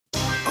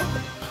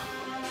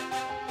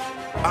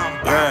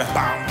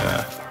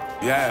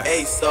Yeah.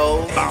 Hey,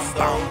 so.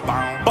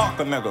 Fuck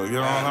a nigga, you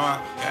know what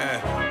I'm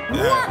saying?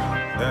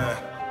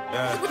 Yeah.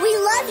 We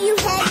love you,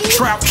 Heavy.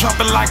 Trap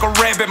jumping like a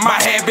rabbit, my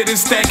habit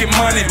is stacking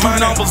money. My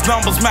numbers,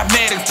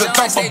 mathematics, the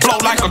thumper blow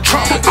like a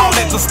trumpet. All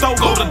at the stove,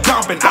 go to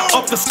dumping. I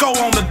up the score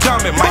on the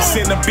dumping. Might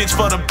send a bitch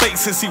for the bait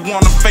since he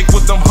wanna fake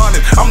with them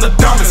hundreds. I'm the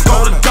dumbest,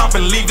 go to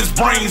dumping, leave his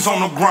brains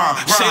on the ground.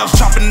 Shells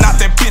chopping out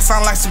that bitch,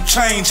 sound like some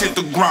change hit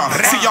the ground.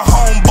 See your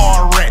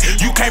homeboy rat,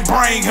 you can't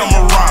bring him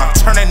around.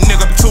 Turn that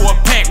nigga to a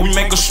pack, we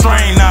make a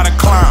strain out of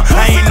clown.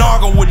 I ain't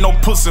arguing with no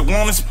pussy,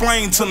 won't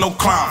explain to no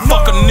clown.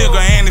 Fuck a nigga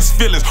and his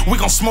feelings,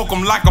 we gon' smoke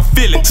him like a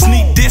fillet.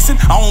 Sneak dissing,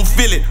 I don't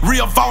feel it.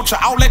 Real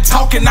vulture, all that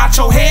talking out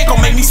your head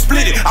gon' make me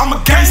split it. I'm a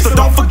gangster,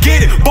 don't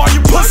forget it. Boy,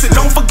 you pussy,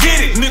 don't forget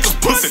it. Niggas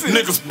pussy,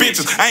 niggas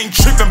bitches. I ain't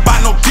tripping by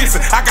no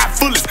dissing. I got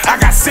fullest, I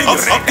got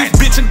singers. Up this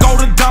bitch and go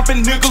to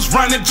dumping. Niggas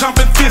running,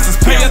 jumping fences.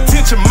 Pay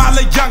attention, my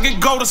little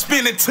youngin' go to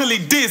spin it till he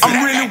dizzy.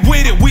 I'm really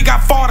with it. We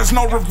got 40s,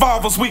 no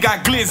revolvers, we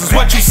got glizzes.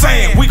 What you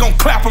saying? We gon'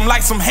 clap him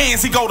like some hands.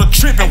 He go to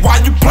tripping.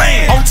 Why you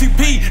playing?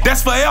 OTP,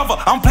 that's forever.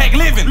 I'm pack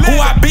living. Who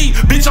I be?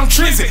 Bitch, I'm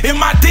TRIZZY.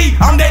 MID,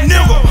 I'm that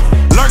nigga.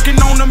 Lurking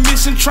on a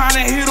mission, trying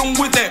to hit him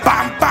with that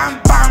bam, bam,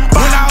 bam,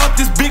 bam. When I up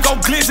this big old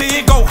glizzy,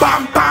 it go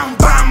bam, bam,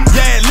 bam.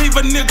 Yeah, leave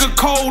a nigga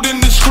cold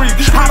in the street.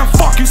 How the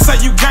fuck you say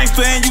you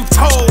gangster and you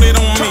told it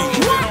on me?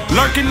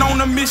 Lurking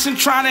on a mission,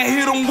 trying to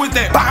hit him with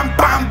that bam,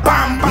 bam,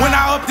 bam. When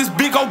I up this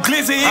big old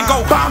glizzy, it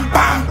go bam,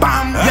 bam,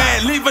 bam.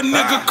 Yeah, leave a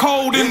nigga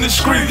cold in the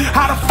street.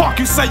 How the fuck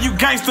you say you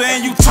gangster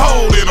and you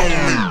told it on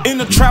me? In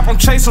the trap, I'm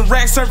chasing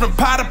racks, serving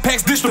powder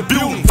packs,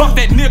 distributing. Fuck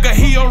that nigga,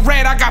 he a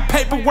rat, I got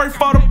paperwork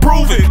for to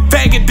prove it.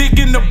 Faggot dick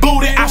in the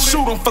booty, I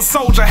shoot him for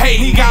soldier hate.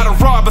 He got a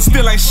rod, but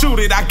still ain't shoot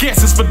it, I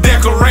guess it's for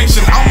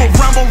decoration. I'm a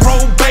Rambo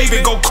road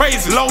baby, go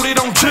crazy, loaded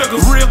on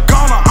jiggers. Real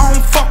gunner, I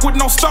don't fuck with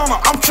no stoner,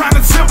 I'm trying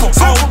to zip him.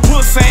 Oh,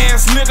 pussy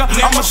ass nigga,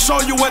 I'ma show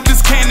you what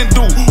this cannon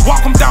do.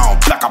 Walk him down,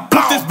 black a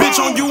block this bitch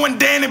on you and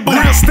Danny Boo.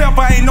 Real step,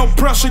 I ain't no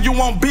pressure, you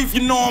want beef,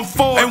 you know I'm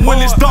for it. And when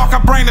it's dark, I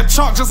bring the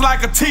chalk just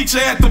like a teacher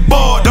at the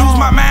board. Lose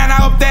my mind,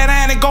 I up that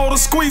ant and go to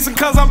squeezing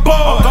cause I'm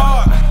bored.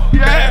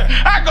 Yeah,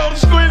 I go to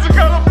squeezing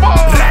cause I'm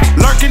bored.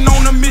 Lurking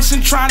on a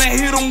mission, trying to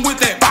hit him with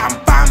that bam,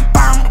 bam,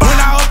 bam. When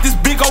I up this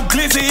big old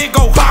glizzy, it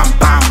go bam,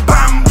 bam,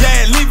 bam.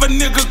 Yeah, leave a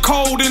nigga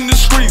cold in the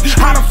street.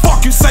 How the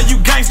fuck you say you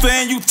gangster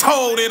and you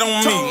told it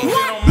on me?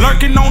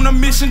 Lurking on a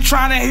mission,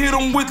 trying to hit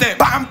him with that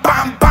bam,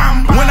 bam,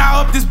 bam. When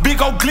I up this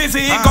big old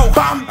glizzy, it go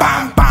bam,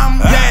 bam, bam.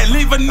 Yeah,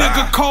 leave a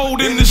nigga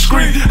cold in the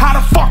street. How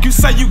the fuck you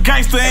say you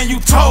gangster and you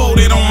told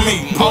it on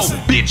me? Oh,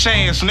 bitch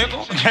ass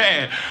nigga.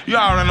 Yeah, you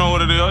already know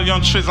what it is.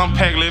 Young TRIZZY, I'm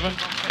pack living.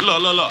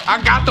 Look,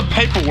 I got the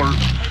paperwork.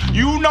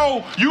 You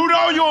know you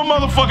a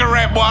motherfucking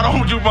rap boy.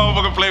 Don't you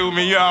motherfucking play with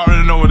me. You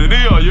already know what it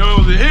is. You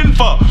was hitting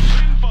for.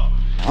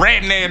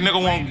 Ratting ass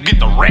nigga won't get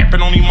the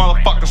rapping on these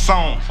motherfucking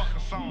songs.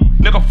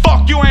 Nigga,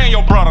 fuck you and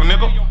your brother,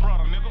 nigga.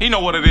 He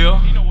know what it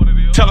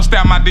is. Tell him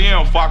stop my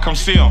DM before I come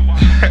see him.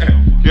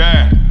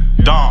 Yeah,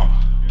 dumb.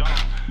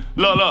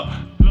 Look.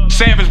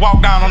 Savage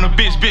walk down on the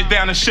bitch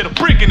down and shit a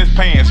brick in his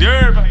pants. You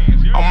heard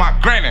me? On my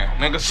granny,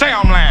 nigga. Say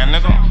I'm lying,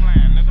 nigga.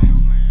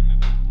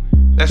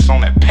 That's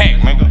on that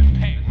pack, nigga.